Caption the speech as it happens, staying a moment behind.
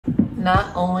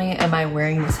not only am I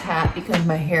wearing this hat because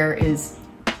my hair is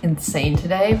insane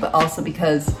today, but also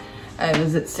because I have a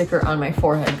zit sticker on my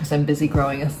forehead because I'm busy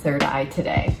growing a third eye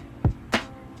today.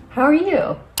 How are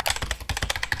you?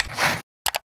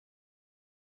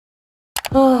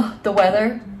 Oh, the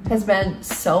weather has been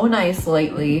so nice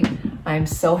lately. I'm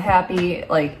so happy.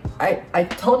 Like, I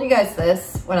told you guys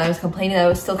this when I was complaining that it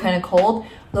was still kind of cold.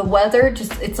 The weather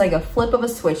just, it's like a flip of a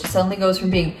switch. It suddenly goes from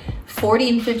being 40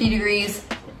 and 50 degrees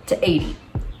to 80.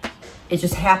 It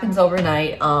just happens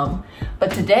overnight.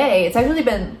 But today, it's actually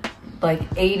been like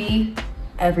 80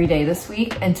 every day this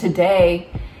week. And today,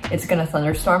 it's gonna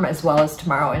thunderstorm as well as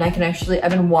tomorrow. And I can actually,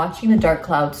 I've been watching the dark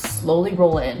clouds slowly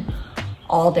roll in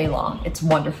all day long. It's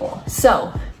wonderful.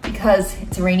 So, because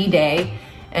it's a rainy day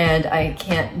and I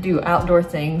can't do outdoor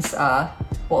things,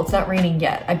 well, it's not raining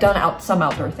yet. I've done some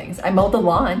outdoor things. I mowed the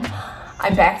lawn.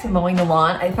 I'm back to mowing the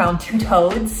lawn. I found two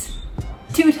toads.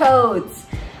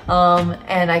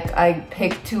 And I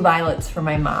picked 2 violets for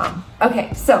my mom.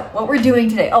 Okay, so what we're doing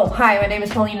today. Oh, hi, my name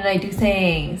is Pauline and I do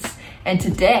things. And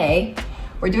today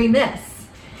we're doing this.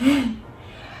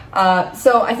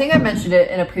 So I think I mentioned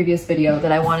it in a previous video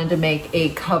that I wanted to make a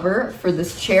cover for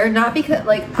this chair, not because,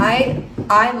 like,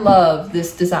 I love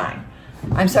this design.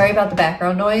 I'm sorry about the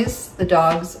background noise.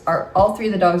 All 3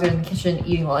 of the dogs are in the kitchen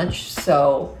eating lunch,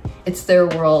 so it's their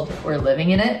world, we're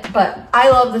living in it. But I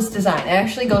love this design. It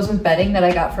actually goes with bedding that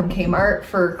I got from Kmart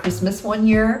for Christmas one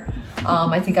year.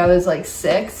 I think I was like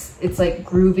 6. It's like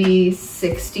groovy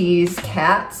 60s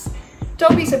cats.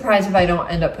 Don't be surprised if I don't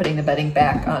end up putting the bedding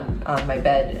back on my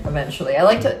bed eventually. I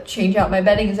like to change out my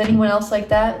bedding. Is anyone else like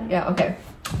that? Yeah, okay.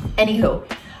 Anywho,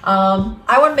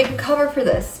 I want to make a cover for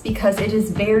this because it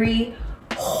is very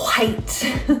white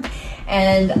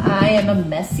and I am a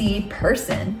messy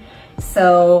person.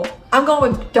 So I'm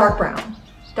going with dark brown.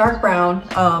 Dark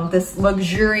brown, this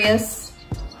luxurious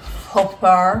faux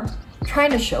bar. I'm trying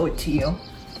to show it to you.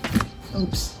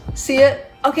 Oops, see it?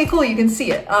 Okay, cool, you can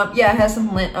see it. Yeah, it has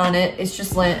some lint on it. It's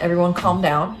just lint, everyone calm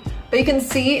down. But you can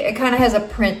see it kind of has a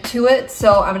print to it,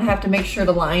 so I'm gonna have to make sure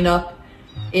to line up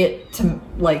it to,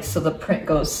 like, so the print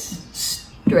goes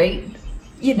straight,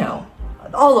 you know,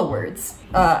 all the words.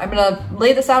 I'm gonna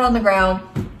lay this out on the ground,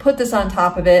 put this on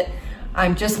top of it.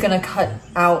 I'm just gonna cut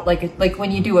out, like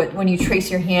when you do it, when you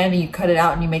trace your hand and you cut it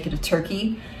out and you make it a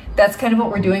turkey. That's kind of what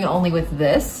we're doing, only with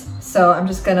this. So I'm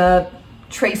just gonna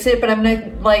trace it, but I'm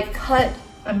gonna like cut,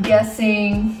 I'm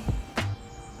guessing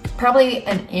probably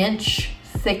an inch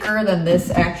thicker than this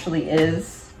actually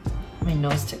is. My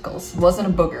nose tickles. It wasn't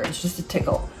a booger, it's just a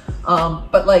tickle.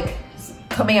 But like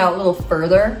coming out a little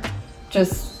further,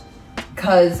 just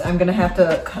cause I'm gonna have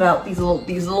to cut out these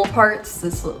little parts.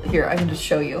 Here, I can just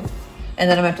show you. And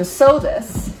then I'm gonna have to sew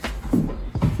this.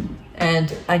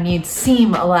 And I need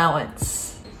seam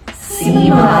allowance.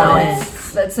 Seam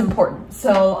allowance. That's important.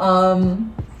 So,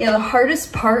 yeah, the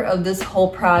hardest part of this whole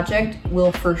project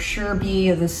will for sure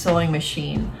be the sewing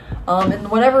machine. And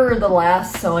whatever the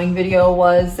last sewing video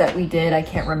was that we did, I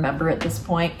can't remember at this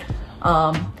point.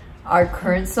 Our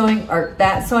current sewing, or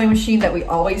that sewing machine that we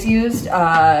always used,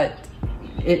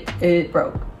 it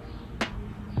broke.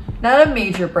 Not a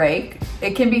major break.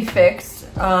 It can be fixed,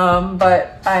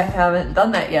 but I haven't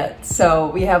done that yet. So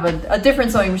we have a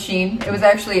different sewing machine. It was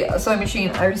actually a sewing machine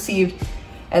I received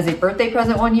as a birthday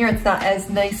present one year. It's not as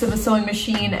nice of a sewing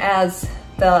machine as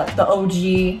the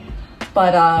OG,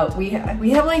 but we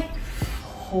have like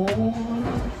 4,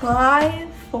 5.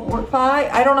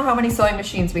 I don't know how many sewing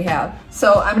machines we have.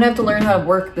 So I'm gonna have to learn how to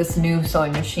work this new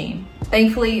sewing machine.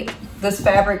 Thankfully, this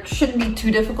fabric shouldn't be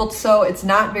too difficult to sew. It's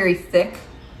not very thick.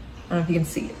 I don't know if you can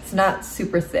see it. It's not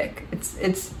super thick.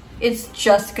 It's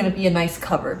just gonna be a nice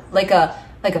cover, like a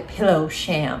pillow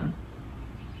sham.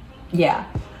 Yeah.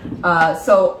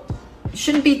 So it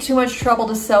shouldn't be too much trouble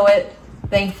to sew it.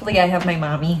 Thankfully, I have my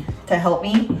mommy to help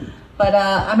me. But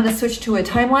I'm gonna switch to a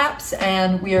time lapse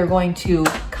and we are going to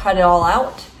cut it all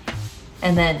out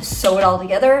and then sew it all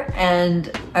together.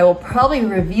 And I will probably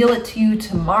reveal it to you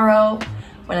tomorrow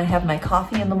when I have my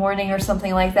coffee in the morning or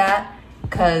something like that,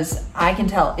 because I can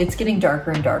tell it's getting darker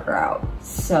and darker out.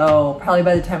 So probably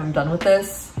by the time I'm done with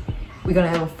this, we're gonna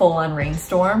have a full-on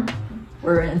rainstorm.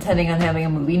 We're intending on having a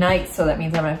movie night, so that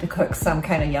means I'm gonna have to cook some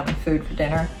kind of yummy food for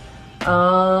dinner.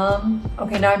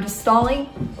 Okay, now I'm just stalling.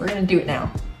 We're gonna do it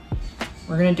now.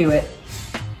 We're gonna do it.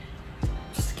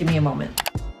 Just give me a moment.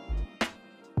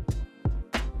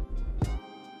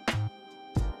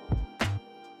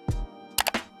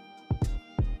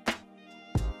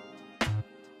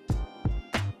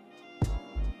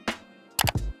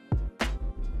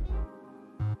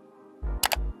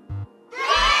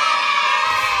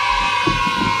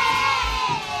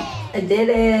 did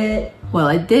it. Well,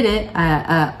 I did it.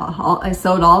 I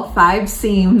sewed all 5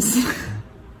 seams.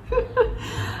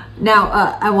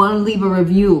 Now, I want to leave a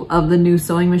review of the new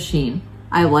sewing machine.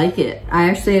 I like it. I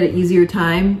actually had an easier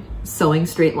time sewing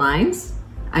straight lines.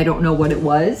 I don't know what it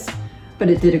was, but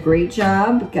it did a great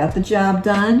job, got the job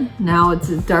done. Now it's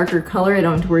a darker color. I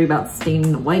don't have to worry about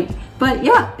staining the white. But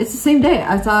yeah, it's the same day.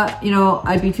 I thought, you know,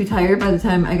 I'd be too tired by the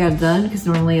time I got it done, because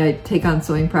normally I take on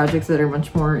sewing projects that are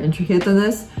much more intricate than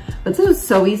this. But this was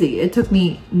so easy. It took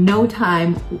me no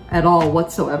time at all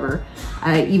whatsoever.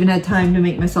 I even had time to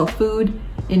make myself food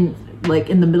in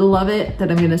the middle of it that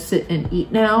I'm gonna sit and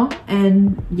eat now.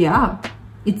 And yeah,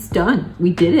 it's done.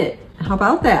 We did it. How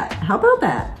about that? How about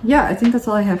that? Yeah, I think that's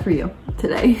all I have for you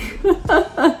today.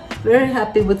 Very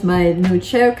happy with my new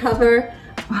chair cover.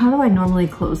 How do I normally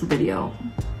close a video?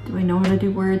 Do I know how to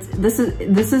do words? This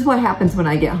is what happens when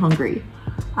I get hungry.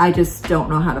 I just don't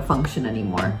know how to function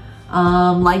anymore.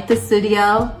 Like this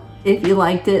video if you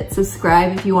liked it.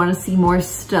 Subscribe if you want to see more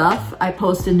stuff. I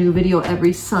post a new video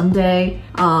every Sunday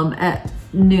at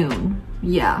noon.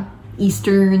 Yeah,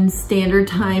 Eastern Standard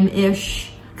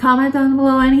Time-ish. Comment down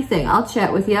below anything. I'll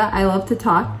chat with you. I love to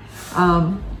talk,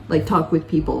 like talk with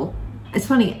people. It's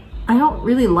funny, I don't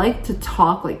really like to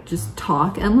talk, like just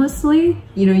talk endlessly.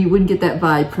 You know, you wouldn't get that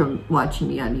vibe from watching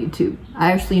me on YouTube.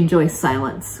 I actually enjoy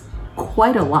silence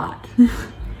quite a lot.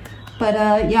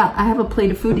 But yeah, I have a plate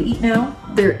of food to eat now.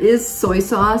 There is soy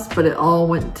sauce, but it all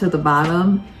went to the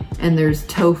bottom, and there's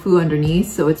tofu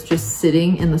underneath, so it's just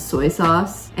sitting in the soy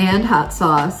sauce and hot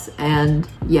sauce. And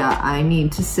yeah, I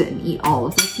need to sit and eat all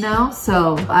of this now.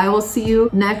 So I will see you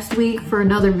next week for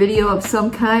another video of some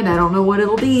kind. I don't know what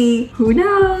it'll be. Who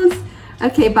knows?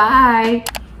 Okay, bye.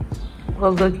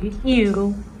 Well, look at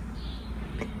you.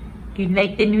 You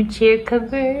like the new chair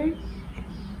cover?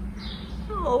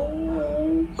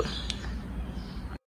 Oh.